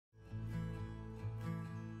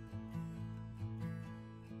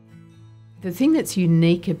The thing that's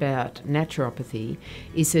unique about naturopathy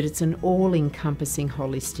is that it's an all-encompassing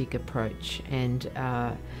holistic approach, and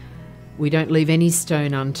we don't leave any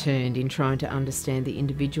stone unturned in trying to understand the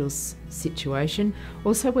individual's situation.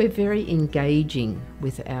 Also, we're very engaging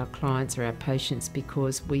with our clients or our patients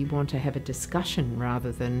because we want to have a discussion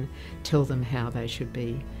rather than tell them how they should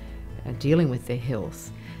be dealing with their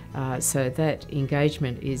health. So that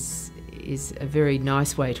engagement is a very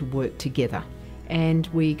nice way to work together. And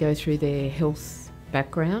we go through their health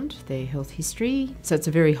background, their health history. So it's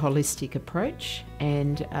a very holistic approach,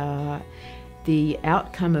 and the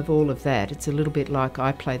outcome of all of that, it's a little bit like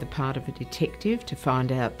I play the part of a detective to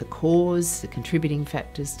find out the cause, the contributing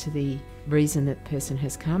factors to the reason that person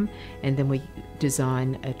has come, and then we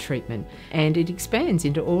design a treatment. And it expands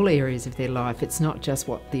into all areas of their life. It's not just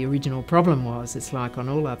what the original problem was, it's like on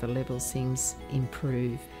all other levels things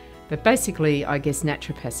improve. But basically, I guess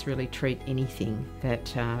naturopaths really treat anything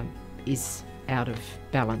that is out of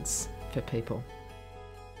balance for people.